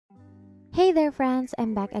Hey there friends,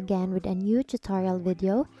 I'm back again with a new tutorial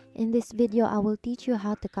video. In this video, I will teach you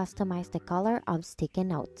how to customize the color of sticky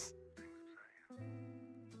notes.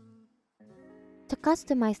 To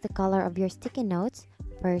customize the color of your sticky notes,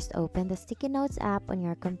 first open the sticky notes app on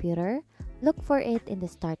your computer, look for it in the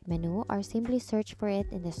start menu or simply search for it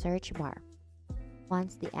in the search bar.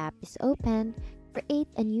 Once the app is open, create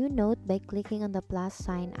a new note by clicking on the plus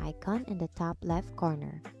sign icon in the top left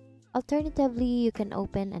corner. Alternatively, you can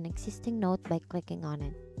open an existing note by clicking on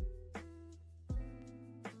it.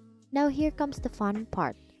 Now here comes the fun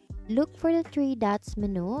part. Look for the three dots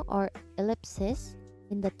menu or ellipsis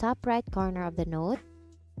in the top right corner of the note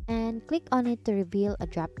and click on it to reveal a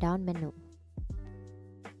drop-down menu.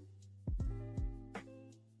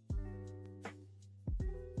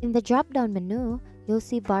 In the drop-down menu, you'll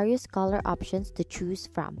see various color options to choose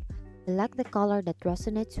from. Select the color that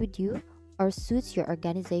resonates with you or suits your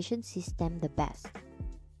organization system the best.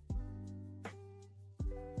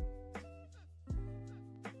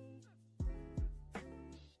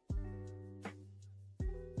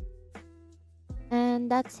 And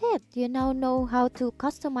that's it. You now know how to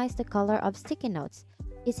customize the color of sticky notes.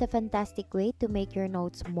 It's a fantastic way to make your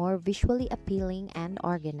notes more visually appealing and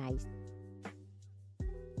organized.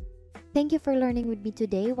 Thank you for learning with me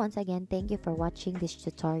today. Once again, thank you for watching this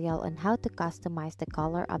tutorial on how to customize the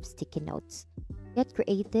color of sticky notes. Get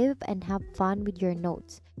creative and have fun with your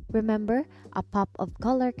notes. Remember, a pop of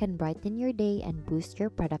color can brighten your day and boost your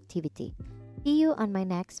productivity. See you on my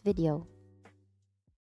next video.